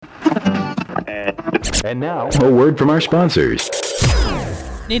And now, a word from our sponsors.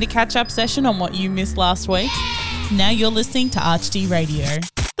 Need a catch-up session on what you missed last week? Now you're listening to ArchD Radio,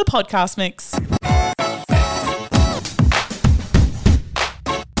 the podcast mix.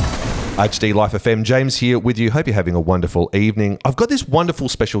 HD Life FM, James here with you. Hope you're having a wonderful evening. I've got this wonderful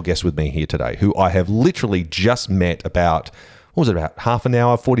special guest with me here today who I have literally just met about half an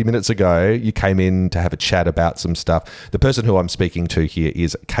hour, 40 minutes ago. You came in to have a chat about some stuff. The person who I'm speaking to here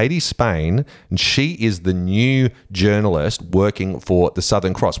is Katie Spain, and she is the new journalist working for the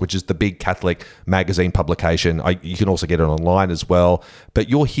Southern Cross, which is the big Catholic magazine publication. You can also get it online as well. But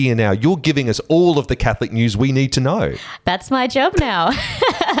you're here now. You're giving us all of the Catholic news we need to know. That's my job now.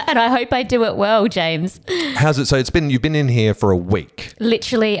 And I hope I do it well, James. How's it? So you've been in here for a week.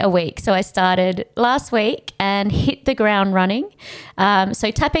 Literally a week. So I started last week and hit the ground running.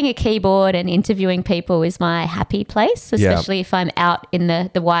 So tapping a keyboard and interviewing people is my happy place, especially if I'm out in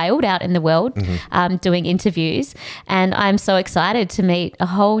the wild, out in the world, doing interviews. And I'm so excited to meet a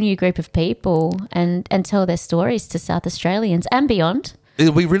whole new group of people and tell their stories to South Australians and beyond.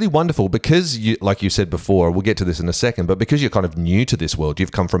 It'll be really wonderful because, like you said before, we'll get to this in a second, but because you're kind of new to this world,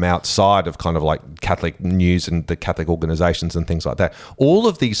 you've come from outside of kind of like Catholic news and the Catholic organisations and things like that. All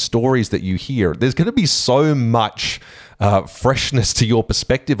of these stories that you hear, there's going to be so much freshness to your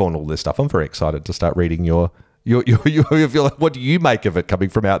perspective on all this stuff. I'm very excited to start reading your what do you make of it coming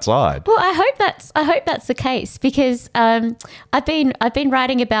from outside? Well, I hope that's the case because I've been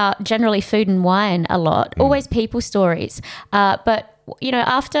writing about generally food and wine a lot, always people stories, but you know,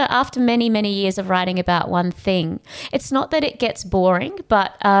 after many years of writing about one thing, it's not that it gets boring,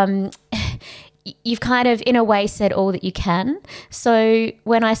 but you've kind of, in a way, said all that you can. So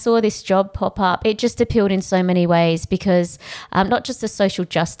when I saw this job pop up, it just appealed in so many ways because not just the social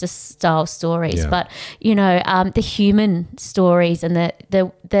justice style stories, but, you know, the human stories and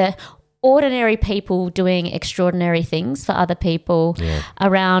the ordinary people doing extraordinary things for other people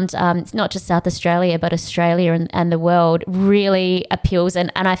around not just South Australia but Australia and the world really appeals,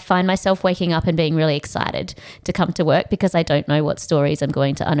 and I find myself waking up and being really excited to come to work because I don't know what stories I'm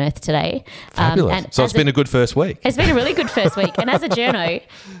going to unearth today. Fabulous. So it's been a good first week. It's been a really good first week, and as a journo,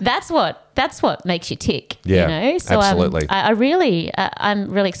 that's what makes you tick. Yeah, you know? So absolutely. I'm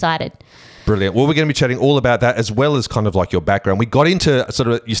really excited. Brilliant. Well, we're going to be chatting all about that as well as kind of like your background. We got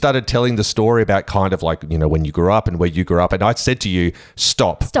into you started telling the story about kind of like, you know, when you grew up and where you grew up. And I said to you,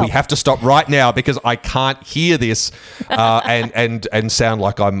 stop. We have to stop right now because I can't hear this and sound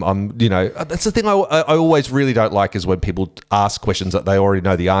like I'm, you know, that's the thing I always really don't like is when people ask questions that they already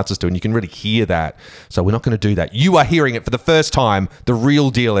know the answers to and you can really hear that. So we're not going to do that. You are hearing it for the first time. The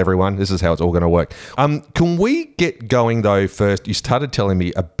real deal, everyone. This is how it's all going to work. Can we get going though first? You started telling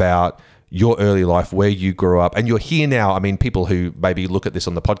me about your early life, where you grew up, and you're here now. I mean, people who maybe look at this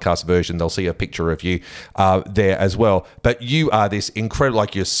on the podcast version, they'll see a picture of you there as well. But you are this incredible,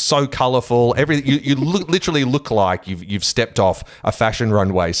 like you're so colourful. Everything you literally look like you've stepped off a fashion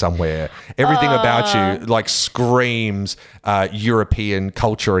runway somewhere. Everything about you like screams European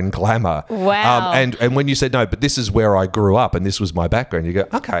culture and glamour. Wow. And when you said no, but this is where I grew up and this was my background, you go,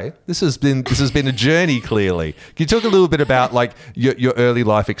 okay, this has been a journey. Clearly, can you talk a little bit about like your early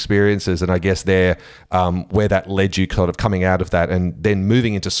life experiences? And I guess there, where that led you kind of coming out of that and then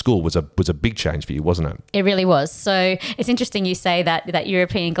moving into school was a big change for you, wasn't it? It really was. So it's interesting you say that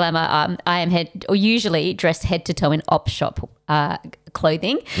European glamour. I am usually dressed head to toe in op shop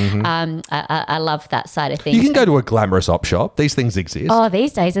clothing. I love that side of things. You can go to a glamorous op shop. These things exist. Oh,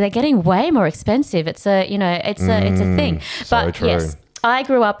 these days they're getting way more expensive. It's a thing. But true. Yes, I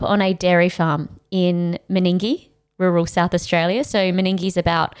grew up on a dairy farm in Meningie, rural South Australia. So Meningie is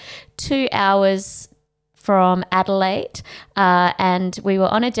about 2 hours from Adelaide, and we were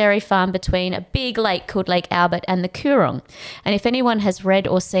on a dairy farm between a big lake called Lake Albert and the Coorong. And if anyone has read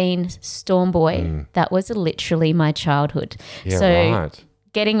or seen Storm Boy, that was literally my childhood. Yeah, so right.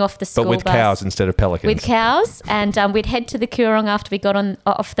 Getting off the school bus. But with cows instead of pelicans. With cows, and we'd head to the Coorong after we got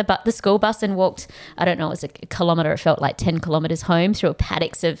off the school bus and walked, I don't know, it was a kilometre, it felt like 10 kilometres home through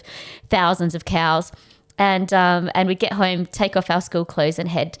paddocks of thousands of cows. And we'd get home, take off our school clothes and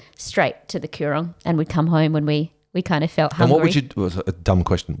head straight to the Coorong, and we'd come home when we kind of felt hungry. And what would you, was a dumb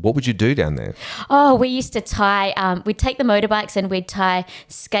question, what would you do down there? Oh, we used to tie, we'd take the motorbikes and we'd tie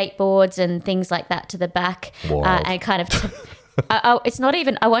skateboards and things like that to the back and kind of... it's not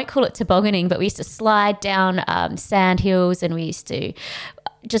even, I won't call it tobogganing, but we used to slide down sand hills, and we used to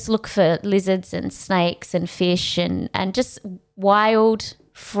just look for lizards and snakes and fish and just wild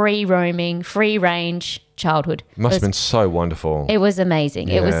free roaming, free range childhood. Must have been so wonderful. It was amazing.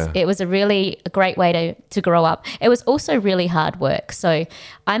 Yeah. It was a really great way to grow up. It was also really hard work. So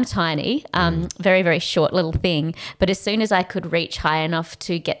I'm tiny, very, very short little thing. But as soon as I could reach high enough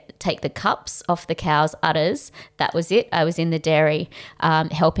to take the cups off the cows' udders, that was it. I was in the dairy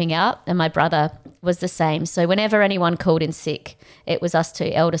helping out, and my brother was the same. So whenever anyone called in sick, it was us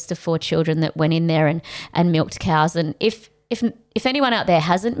two, eldest of 4 children, that went in there and milked cows. And if anyone out there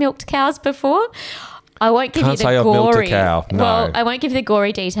hasn't milked cows before, I won't give Can't you say the I've milked a gory. cow. No. Well, I won't give you the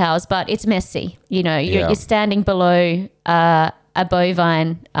gory details, but it's messy. You know, you're standing below a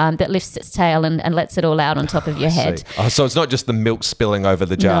bovine that lifts its tail and lets it all out on top of your head. Oh, so it's not just the milk spilling over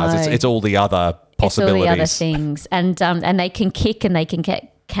the jars. No. It's all the other possibilities. It's all the other things, and they can kick and they can get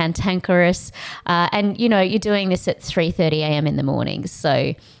cantankerous. And you know, you're doing this at 3:30 a.m. in the morning,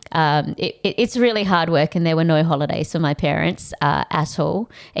 so. It's really hard work, and there were no holidays for my parents at all.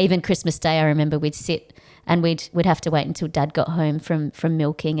 Even Christmas Day, I remember we'd sit and we'd have to wait until Dad got home from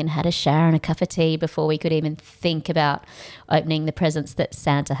milking and had a shower and a cup of tea before we could even think about opening the presents that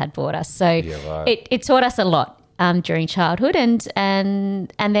Santa had bought us. So it taught us a lot during childhood,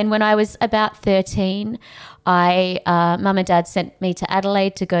 and then when I was about 13, Mum and Dad sent me to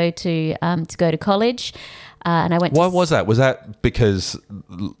Adelaide to go to college. And I went. Why was that? Was that because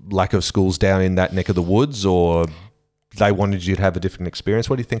lack of schools down in that neck of the woods, or they wanted you to have a different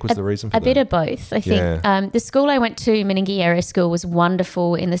experience? What do you think was the reason for that? A bit of both, I think. The school I went to, Meningie Area School, was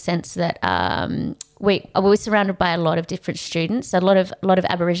wonderful in the sense that we were surrounded by a lot of different students, a lot of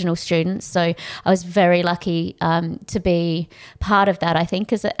Aboriginal students. So I was very lucky to be part of that, I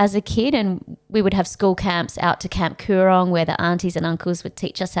think, as a kid. And we would have school camps out to Camp Coorong, where the aunties and uncles would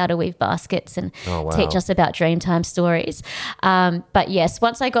teach us how to weave baskets and teach us about Dreamtime stories. But yes,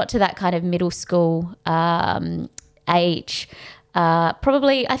 once I got to that kind of middle school age,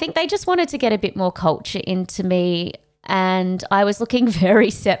 probably I think they just wanted to get a bit more culture into me, and I was looking very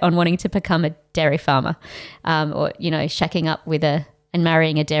set on wanting to become a dairy farmer, or shacking up with and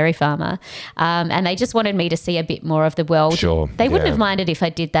marrying a dairy farmer, and they just wanted me to see a bit more of the world. Sure, they wouldn't have minded if I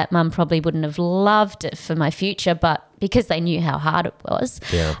did that. Mum probably wouldn't have loved it for my future, but because they knew how hard it was,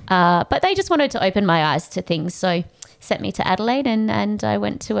 but they just wanted to open my eyes to things, so sent me to Adelaide, and I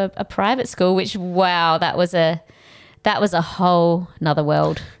went to a private school, which that was a whole nother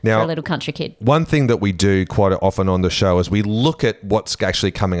world for a little country kid. One thing that we do quite often on the show is we look at what's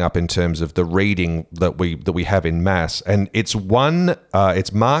actually coming up in terms of the reading that we have in Mass, and it's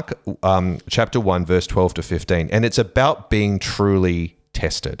Mark chapter 1 verse 12 to 15, and it's about being truly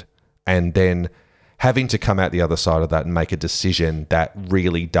tested and then having to come out the other side of that and make a decision that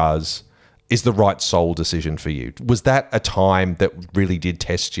really is the right soul decision for you. Was that a time that really did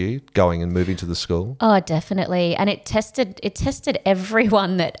test you, going and moving to the school? Oh, definitely. And it tested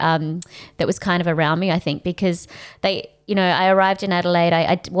everyone that was kind of around me, I think, because I arrived in Adelaide.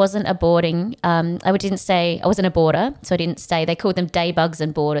 I wasn't a boarding. I wasn't a boarder, so I didn't stay. They called them day bugs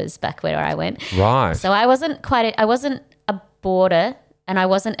and boarders back where I went. Right. So I wasn't a boarder, and I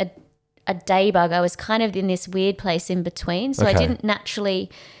wasn't a day bug. I was kind of in this weird place in between. So I didn't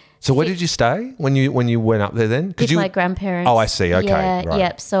naturally. So where did you stay when you went up there then? With my grandparents. Oh, I see. Okay. Yeah, right.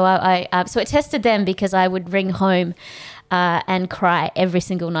 Yep. So so it tested them because I would ring home and cry every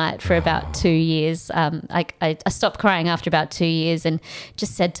single night for about 2 years. I stopped crying after about 2 years and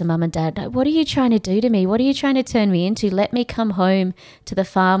just said to Mum and Dad, "What are you trying to do to me? What are you trying to turn me into? Let me come home to the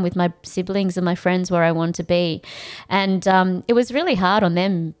farm with my siblings and my friends where I want to be." And it was really hard on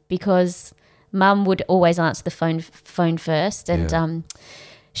them because Mum would always answer the phone first, and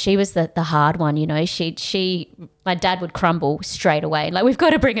she was the hard one, my dad would crumble straight away. Like, we've got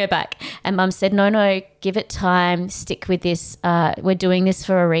to bring her back. And Mum said, no, give it time. Stick with this. We're doing this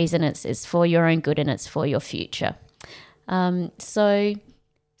for a reason. It's for your own good and it's for your future. So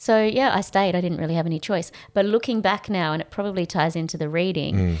yeah, I stayed. I didn't really have any choice. But looking back now, and it probably ties into the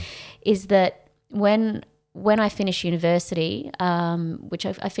reading, is that when I finished university, which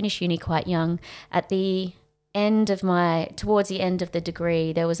I finished uni quite young, towards the end of the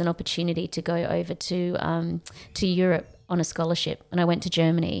degree, there was an opportunity to go over to Europe on a scholarship, and I went to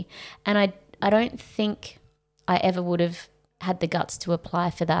Germany. And I don't think I ever would have had the guts to apply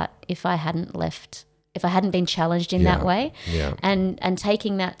for that if I hadn't been challenged in that way. Yeah. And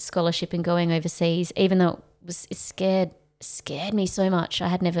taking that scholarship and going overseas, even though it scared me so much. I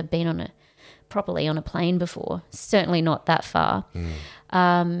had never been properly on a plane before, certainly not that far.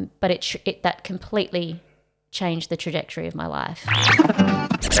 But it that completely changed the trajectory of my life.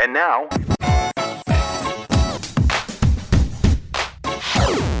 And now,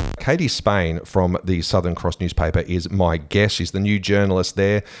 Katie Spain from the Southern Cross newspaper is my guest. She's the new journalist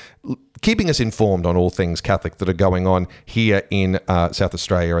there, keeping us informed on all things Catholic that are going on here in South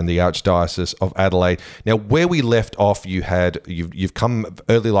Australia and the Archdiocese of Adelaide. Now, where we left off, you've come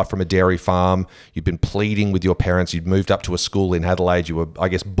early life from a dairy farm. You've been pleading with your parents. You'd moved up to a school in Adelaide. You were, I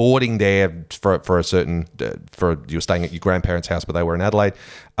guess, boarding there for you were staying at your grandparents' house, but they were in Adelaide.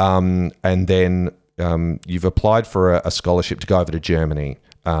 And then you've applied for a scholarship to go over to Germany,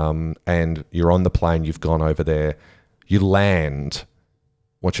 and you're on the plane. You've gone over there. You land.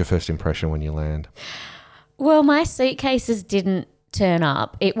 What's your first impression when you land? Well, my suitcases didn't turn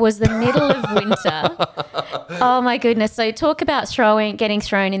up. It was the middle of winter. Oh my goodness. So talk about getting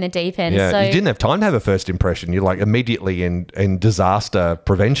thrown in the deep end. Yeah, so you didn't have time to have a first impression. You're like immediately in disaster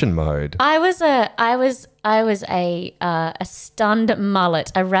prevention mode. I was a stunned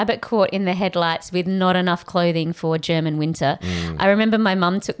mullet, a rabbit caught in the headlights with not enough clothing for German winter. I remember my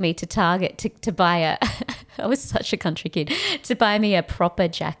mum took me to Target to buy I was such a country kid, to buy me a proper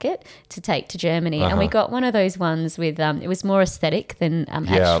jacket to take to Germany. And we got one of those ones with, it was more aesthetic than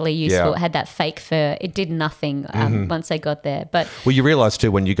actually useful. Yeah. It had that fake fur. It did nothing once I got there. But well, you realise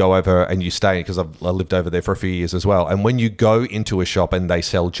too when you go over and you stay, because I lived over there for a few years as well, and when you go into a shop and they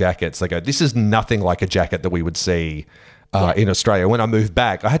sell jackets, they go, this is nothing like a jacket that we would see in Australia. When I moved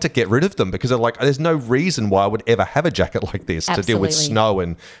back, I had to get rid of them because they're like, there's no reason why I would ever have a jacket like this to deal with snow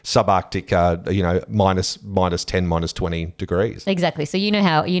and subarctic, minus 10, minus 20 degrees. Exactly. So you know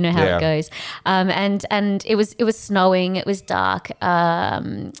how it goes. And it was snowing. It was dark.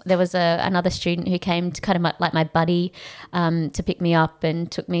 There was another student who came to kind of like my buddy to pick me up and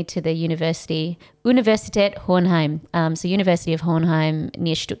took me to the Universität Hohenheim. So University of Hohenheim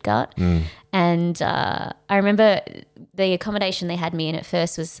near Stuttgart. And I remember the accommodation they had me in at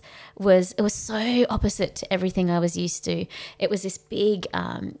first was so opposite to everything I was used to. It was this big,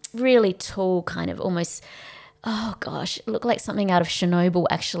 really tall kind of almost, oh gosh, it looked like something out of Chernobyl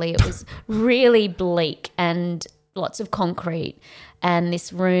actually. It was really bleak and lots of concrete, and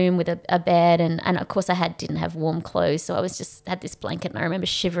this room with a bed and of course I didn't have warm clothes, so I was just had this blanket and I remember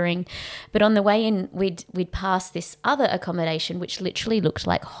shivering. But on the way in we'd passed this other accommodation which literally looked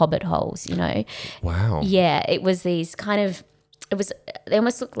like hobbit holes, you know. Wow. Yeah, it was these kind of, they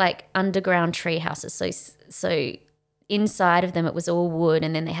almost looked like underground tree houses. So inside of them it was all wood,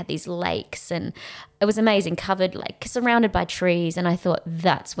 and then they had these lakes, and it was amazing, covered, like surrounded by trees. And I thought,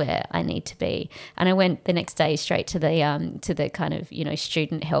 that's where I need to be. And I went the next day straight to the kind of, you know,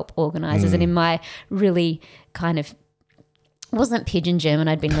 student help organisers, and in my really kind of, wasn't pidgin German.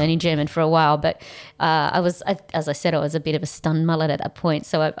 I'd been learning German for a while, but as I said, I was a bit of a stunned mullet at that point.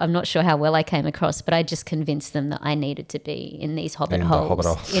 So I'm not sure how well I came across, but I just convinced them that I needed to be in these hobbit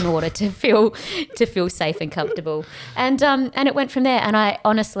holes in order to feel safe and comfortable. And it went from there. And I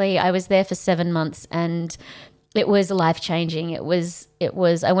was there for 7 months, and it was life changing. It was.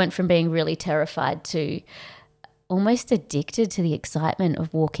 I went from being really terrified to almost addicted to the excitement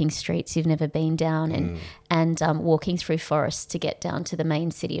of walking streets you've never been down, and walking through forests to get down to the main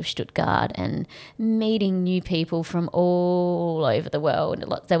city of Stuttgart, and meeting new people from all over the world.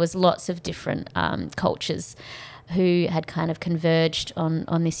 There was lots of different cultures who had kind of converged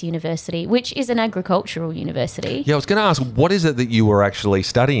on this university, which is an agricultural university. Yeah, I was going to ask, what is it that you were actually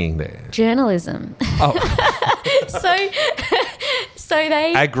studying there? Journalism. Oh. So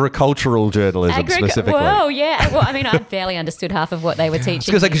they... Agricultural journalism specifically. Well, yeah. Well, I mean, I barely understood half of what they were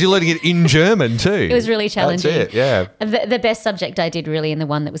teaching. Because you're learning it in German too. It was really challenging. That's it, yeah. The best subject I did really, and the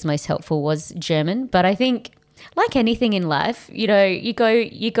one that was most helpful, was German. But I think, like anything in life, you know, you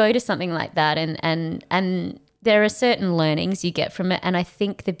go to something like that, and there are certain learnings you get from it. And I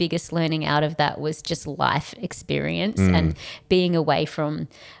think the biggest learning out of that was just life experience and being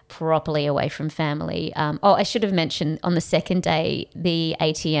properly away from family. I should have mentioned, on the second day, the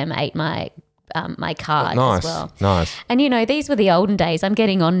ATM ate my card as well. Nice. And, you know, these were the olden days. I'm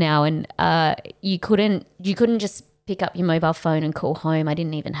getting on now, and you couldn't just pick up your mobile phone and call home. I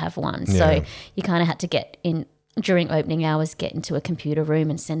didn't even have one. Yeah. So you kind of had to get in during opening hours, get into a computer room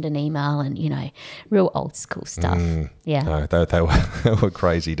and send an email, and, you know, real old school stuff. Yeah. No, they were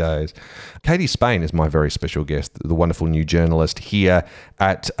crazy days. Katie Spain is my very special guest, the wonderful new journalist here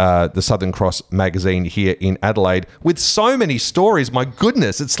at the Southern Cross magazine here in Adelaide, with so many stories. My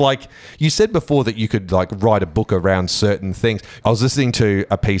goodness, it's like you said before that you could like write a book around certain things. I was listening to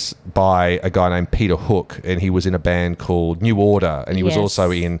a piece by a guy named Peter Hook, and he was in a band called New Order, and he was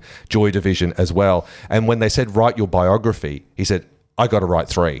also in Joy Division as well. And when they said, write your biography, he said, I got to write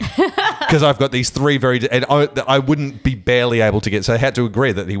 3. because I've got these three and I wouldn't be barely able to get. So I had to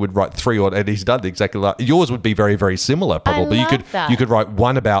agree that he would write three, and he's done exactly like yours. Would be very, very similar. Probably I love that. You could write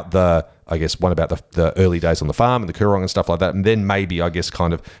one about the early days on the farm and the Coorong and stuff like that, and then maybe I guess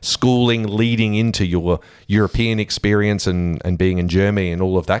kind of schooling leading into your European experience and being in Germany and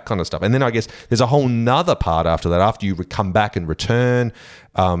all of that kind of stuff. And then I guess there's a whole nother part after that. After you come back and return,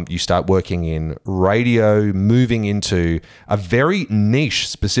 you start working in radio, moving into a very niche,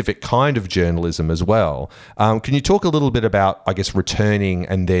 specific kind of journalism as well. Can you talk a little bit about, I guess, returning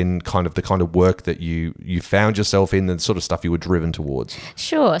and then kind of the kind of work that you found yourself in, and the sort of stuff you were driven towards?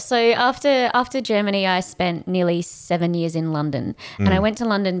 Sure. So after Germany, I spent nearly 7 years in London, and I went to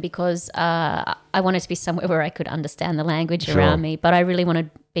London because I wanted to be somewhere where I could understand the language around me, but I really wanted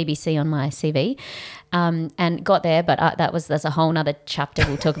BBC on my CV. And got there, but that's a whole nother chapter.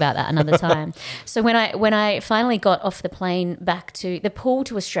 We'll talk about that another time. So when I finally got off the plane back to the pull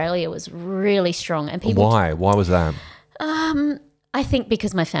to Australia was really strong, and people. Why was that? I think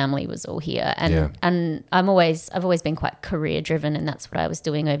because my family was all here, and I've always been quite career driven, and that's what I was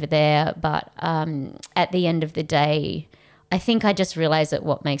doing over there. But at the end of the day, I think I just realised that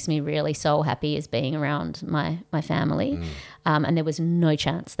what makes me really soul happy is being around my family, and there was no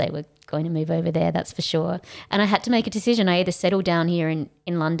chance they were going to move over there, that's for sure. And I had to make a decision. I either settle down here in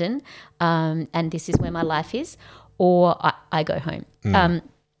London, and this is where my life is, or I go home.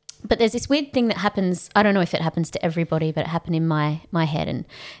 But there's this weird thing that happens. I don't know if it happens to everybody, but it happened in my head, and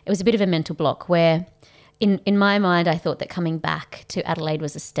it was a bit of a mental block where in my mind I thought that coming back to Adelaide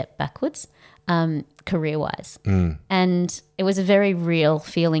was a step backwards. Career-wise. And it was a very real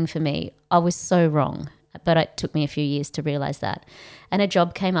feeling for me. I was so wrong, but it took me a few years to realise that. And a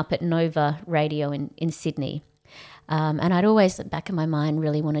job came up at Nova Radio in Sydney. And I'd always, back in my mind,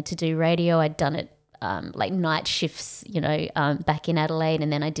 really wanted to do radio. I'd done it like night shifts, back in Adelaide,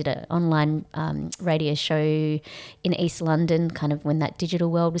 and then I did an online radio show in East London, kind of when that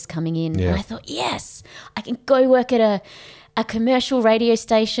digital world was coming in. Yeah. And I thought, yes, I can go work at a commercial radio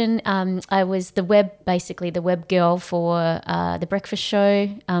station. I was the web girl for The Breakfast Show,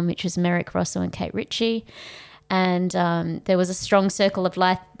 which was Merrick Rosso and Kate Ritchie. And there was a strong circle of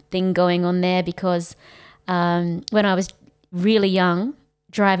life thing going on there because when I was really young,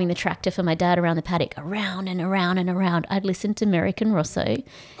 driving the tractor for my dad around the paddock, around and around and around, I'd listen to Merrick and Rosso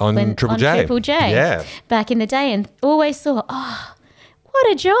on Triple J back in the day, and always thought,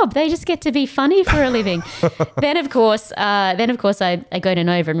 what a job. They just get to be funny for a living. Then, of course, I go to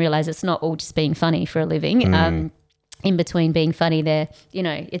Nova and realise it's not all just being funny for a living. In between being funny there,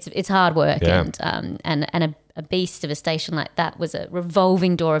 it's hard work. Yeah. And a beast of a station like that was a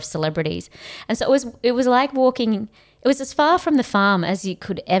revolving door of celebrities. And so it was like walking. It was as far from the farm as you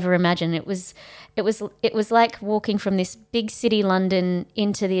could ever imagine. It was like walking from this big city London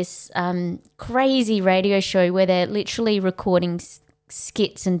into this crazy radio show where they're literally recording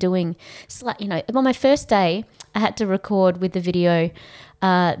skits and doing, on my first day, I had to record with the video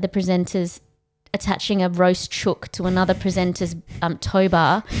the presenters attaching a roast chook to another presenter's tow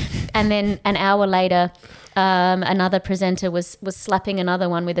bar, and then an hour later another presenter was slapping another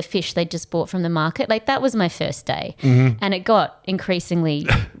one with a fish they just bought from the market. Like, that was my first day, and it got increasingly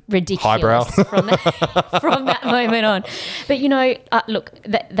ridiculous from that moment on. But look,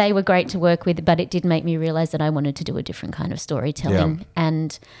 they were great to work with, but it did make me realise that I wanted to do a different kind of storytelling,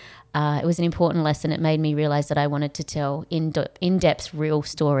 and it was an important lesson. It made me realise that I wanted to tell in-depth real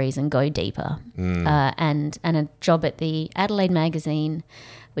stories and go deeper. And a job at the Adelaide magazine,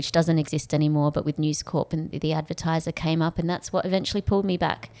 which doesn't exist anymore, but with News Corp and the Advertiser came up, and that's what eventually pulled me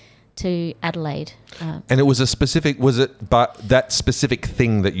back to Adelaide. And it was but that specific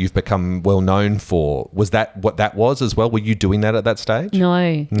thing that you've become well known for, was that what that was as well? Were you doing that at that stage?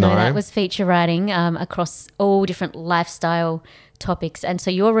 No, that was feature writing across all different lifestyle topics. And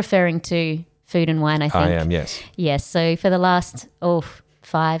so you're referring to food and wine, I think. I am, yes. Yes. So for the last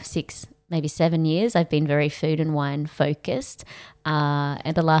 5, 6, maybe 7 years, I've been very food and wine focused.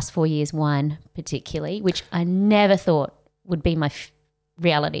 And the last 4 years, wine particularly, which I never thought would be my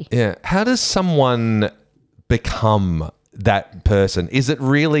reality. Yeah. How does someone become that person? Is it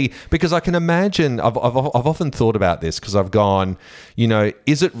really, because I can imagine, I've often thought about this because I've gone,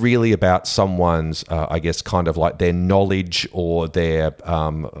 is it really about someone's, I guess, kind of like their knowledge or their,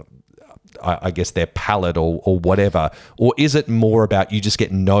 I guess, their palate or whatever, or is it more about you just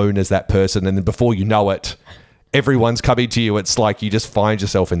get known as that person and then before you know it, everyone's coming to you, it's like you just find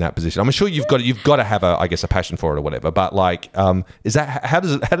yourself in that position. I'm sure you've got to have a passion for it or whatever. But like, is that how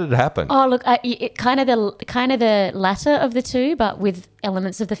did it happen? Oh, look, it kind of the latter of the two, but with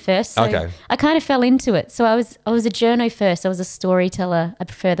elements of the first. So Okay. I kind of fell into it. So I was a journo first. I was a storyteller. I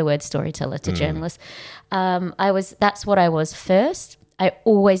prefer the word storyteller to journalist. That's what I was first. I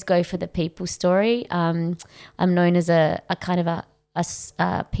always go for the people story. I'm known as a kind of a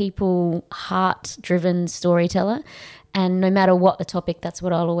people heart-driven storyteller, and no matter what the topic, that's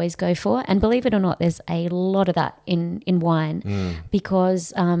what I'll always go for. And believe it or not, there's a lot of that in wine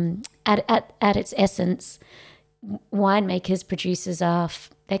because at its essence, winemakers, producers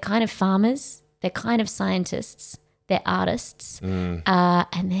they're kind of farmers, they're kind of scientists, they're artists,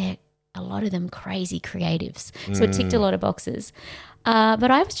 and they're a lot of them crazy creatives. So it ticked a lot of boxes. But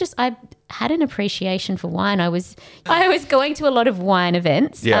I had an appreciation for wine. I was going to a lot of wine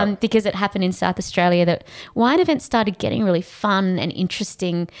events because it happened in South Australia that wine events started getting really fun and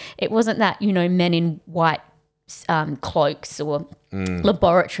interesting. It wasn't that, men in white cloaks or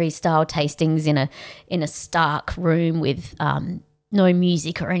laboratory style tastings in a stark room with no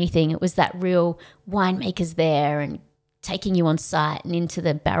music or anything. It was that real winemakers there and taking you on site and into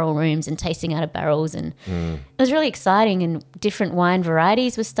the barrel rooms and tasting out of barrels, and it was really exciting, and different wine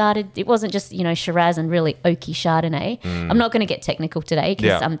varieties were started. It wasn't just, Shiraz and really oaky Chardonnay. I'm not going to get technical today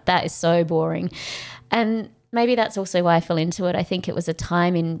because that is so boring. And maybe that's also why I fell into it. I think it was a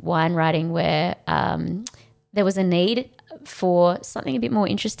time in wine writing where there was a need for something a bit more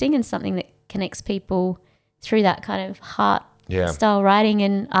interesting and something that connects people through that kind of heart style writing,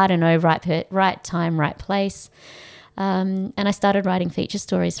 and I don't know, right time, right place. And I started writing feature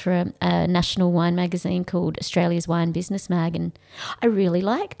stories for a national wine magazine called Australia's Wine Business Mag, and I really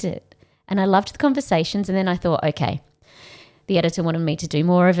liked it. And I loved the conversations, and then I thought, okay, the editor wanted me to do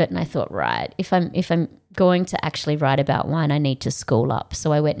more of it, and I thought, right, if I'm going to actually write about wine, I need to school up.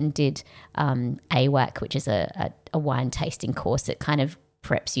 So I went and did AWAC, which is a wine tasting course that kind of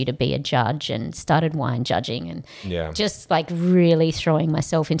preps you to be a judge, and started wine judging, and just like really throwing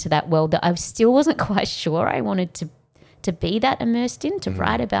myself into that world that I still wasn't quite sure I wanted to be that immersed in, to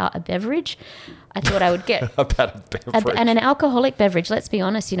write about a beverage. I thought I would get about a beverage. And an alcoholic beverage. Let's be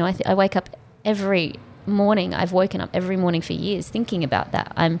honest, I wake up every morning. I've woken up every morning for years thinking about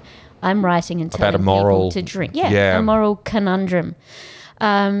that. I'm writing and telling people to drink. Yeah, a moral conundrum.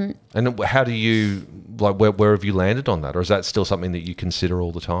 And how do you, like, where have you landed on that? Or is that still something that you consider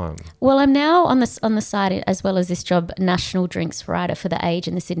all the time? Well, I'm now on the side, as well as this job, national drinks writer for The Age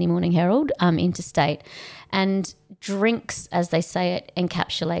and the Sydney Morning Herald, interstate. And drinks, as they say it,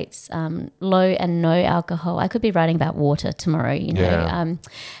 encapsulates low and no alcohol. I could be writing about water tomorrow,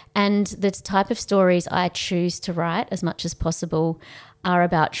 and the type of stories I choose to write as much as possible are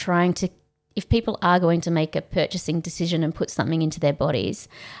about trying to, if people are going to make a purchasing decision and put something into their bodies,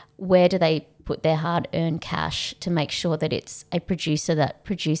 where do they put their hard-earned cash to make sure that it's a producer that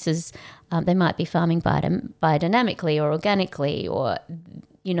produces, they might be farming biodynamically or organically, or,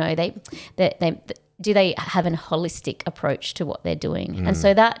 do they have a holistic approach to what they're doing? And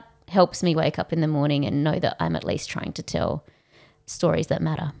so that helps me wake up in the morning and know that I'm at least trying to tell stories that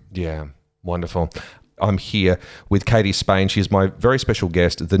matter. Yeah, wonderful. I'm here with Katie Spain. She is my very special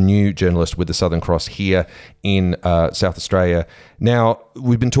guest, the new journalist with the Southern Cross here in South Australia. Now,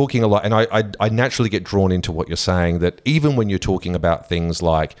 we've been talking a lot, and I naturally get drawn into what you're saying, that even when you're talking about things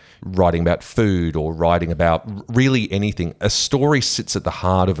like writing about food or writing about really anything, a story sits at the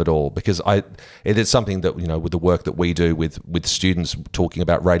heart of it all, because it is something that, with the work that we do with students talking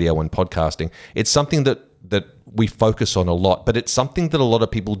about radio and podcasting, it's something that we focus on a lot, but it's something that a lot of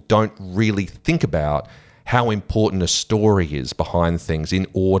people don't really think about, how important a story is behind things in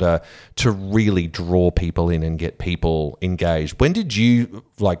order to really draw people in and get people engaged. When did you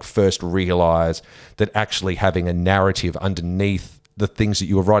first realize that actually having a narrative underneath the things that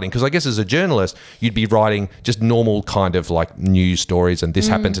you were writing? Because I guess as a journalist, you'd be writing just normal kind of like news stories, and this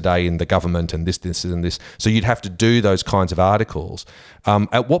happened today in the government, and this and this. So you'd have to do those kinds of articles.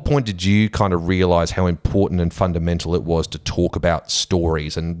 At what point did you kind of realize how important and fundamental it was to talk about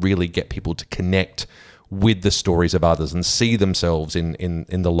stories and really get people to connect with the stories of others and see themselves in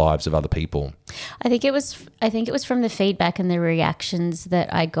the lives of other people? I think it was from the feedback and the reactions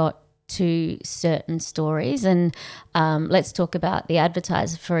that I got to certain stories. And let's talk about The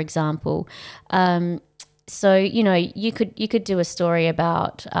Advertiser, for example. So, you could do a story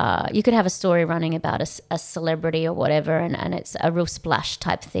about, you could have a story running about a celebrity or whatever, and it's a real splash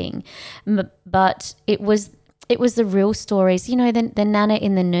type thing. But it was it was the real stories, the nana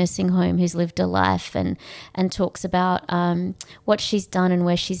in the nursing home who's lived a life and talks about what she's done and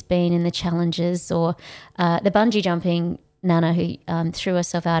where she's been in the challenges, or the bungee jumping nana who threw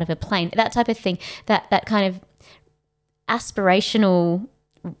herself out of a plane, that type of thing, that kind of aspirational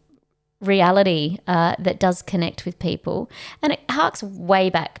reality that does connect with people. And it harks way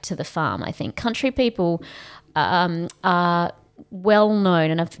back to the farm, I think. Country people are well known,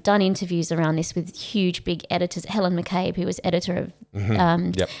 and I've done interviews around this with huge, big editors. Helen McCabe, who was editor of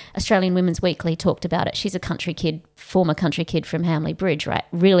Australian Women's Weekly, talked about it. She's a country kid, former country kid from Hamley Bridge, right?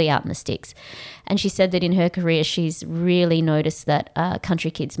 Really out in the sticks. And she said that in her career, she's really noticed that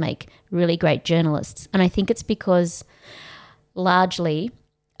country kids make really great journalists. And I think it's because largely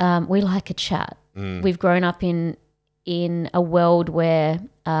we like a chat. We've grown up in a world where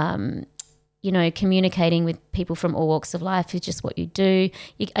communicating with people from all walks of life is just what you do.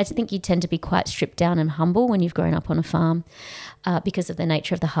 I think you tend to be quite stripped down and humble when you've grown up on a farm because of the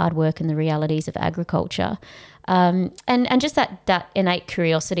nature of the hard work and the realities of agriculture, and just that innate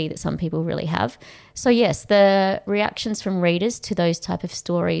curiosity that some people really have. So yes, the reactions from readers to those type of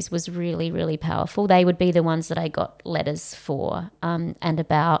stories was really, really powerful. They would be the ones that I got letters for and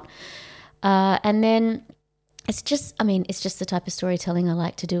about. And then it's just the type of storytelling I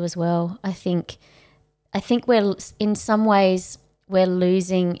like to do as well. I think we're, in some ways, we're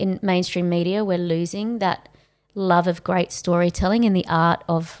losing, in mainstream media, we're losing that love of great storytelling and the art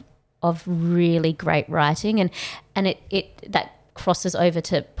of really great writing. And it that crosses over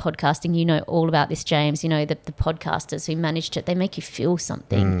to podcasting. You know all about this, James. The podcasters who managed it, they make you feel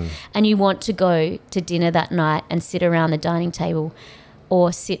something. And you want to go to dinner that night and sit around the dining table,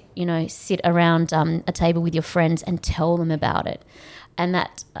 or sit around a table with your friends and tell them about it. And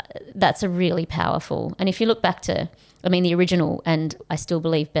that's a really powerful. And if you look back to, the original, and I still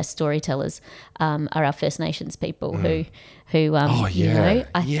believe best storytellers are our First Nations people who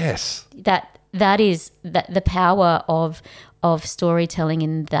yes. That is the power of storytelling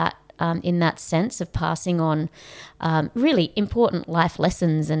in that sense of passing on really important life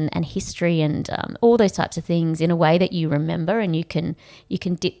lessons and history and all those types of things in a way that you remember and you can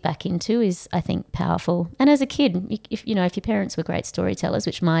dip back into is, I think, powerful. And as a kid, if your parents were great storytellers,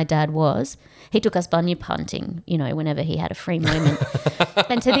 which my dad was, he took us bunyip hunting, whenever he had a free moment.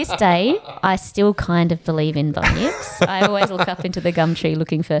 And to this day, I still kind of believe in bunyips. I always look up into the gum tree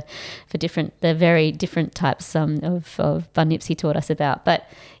looking for the very different types of bunyips he taught us about. But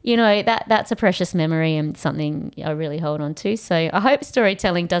that's a precious memory and something I really hold on to. So I hope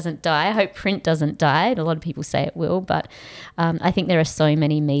storytelling doesn't die. I hope print doesn't die. A lot of people say it will, but I think there are so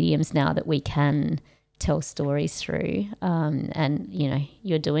many mediums now that we can tell stories through. And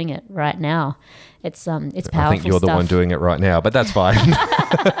you're doing it right now. It's powerful. I think you're the one doing it right now, but that's fine.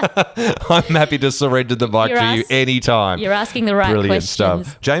 I'm happy to surrender the mic to you anytime. You're asking the right Brilliant questions.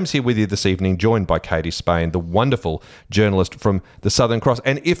 Stuff. James here with you this evening, joined by Katie Spain, the wonderful journalist from the Southern Cross.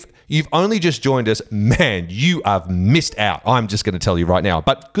 And if you've only just joined us, man, you have missed out. I'm just going to tell you right now.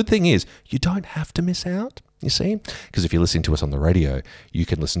 But good thing is, you don't have to miss out. You see? Because if you're listening to us on the radio, you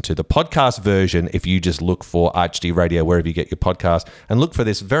can listen to the podcast version if you just look for ArchD Radio wherever you get your podcast, and look for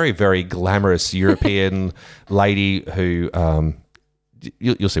this very, very glamorous European lady who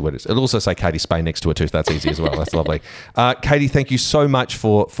you'll see what it is. It'll also say Katie Spain next to it too, so that's easy as well. That's lovely. Katie, thank you so much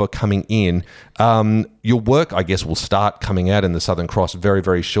for coming in. Your work, I guess, will start coming out in the Southern Cross very,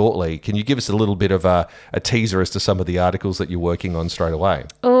 very shortly. Can you give us a little bit of a teaser as to some of the articles that you're working on straight away?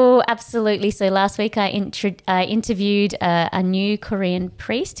 Oh, absolutely. So last week I interviewed a new Korean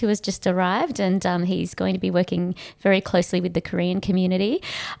priest who has just arrived, and he's going to be working very closely with the Korean community.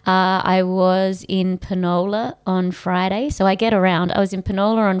 I was in Penola on Friday, so I get around. I was in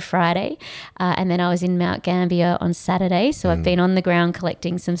Penola on Friday, and then I was in Mount Gambier on Saturday. So I've been on the ground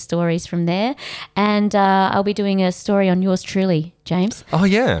collecting some stories from there, and I'll be doing a story on yours truly, James. Oh,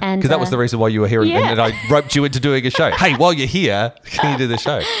 yeah, because that was the reason why you were here, and I roped you into doing a show. Hey, while you're here, can you do the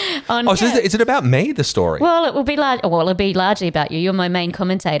show? So is it about me, the story? Well, it'll be largely about you. You're my main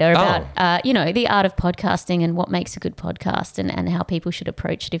commentator about, the art of podcasting and what makes a good podcast and how people should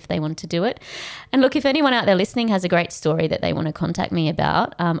approach it if they want to do it. And look, if anyone out there listening has a great story that they want to contact me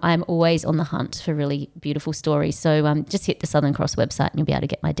about, I'm always on the hunt for really beautiful stories. So just hit the Southern Cross website and you'll be able to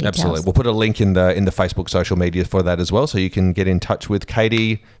get my details. Absolutely. We'll put a link in the Facebook social media for that as well, so you can get in touch with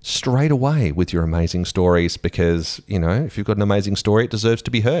Katie straight away with your amazing stories, because, if you've got an amazing story, it deserves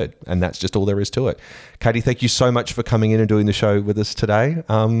to be heard, and that's just all there is to it. Katie, thank you so much for coming in and doing the show with us today.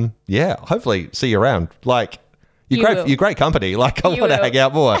 Hopefully see you around. You're great company. Like, I want to hang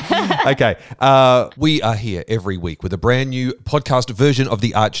out more. Okay. We are here every week with a brand new podcast version of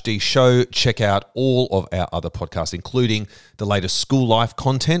the ArchD Show. Check out all of our other podcasts, including the latest school life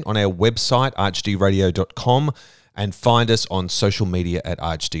content on our website, archdradio.com, and find us on social media at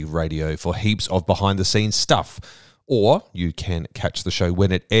ArchD Radio for heaps of behind-the-scenes stuff. Or you can catch the show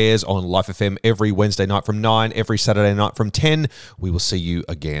when it airs on Life FM every Wednesday night from 9, every Saturday night from 10. We will see you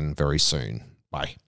again very soon. Bye.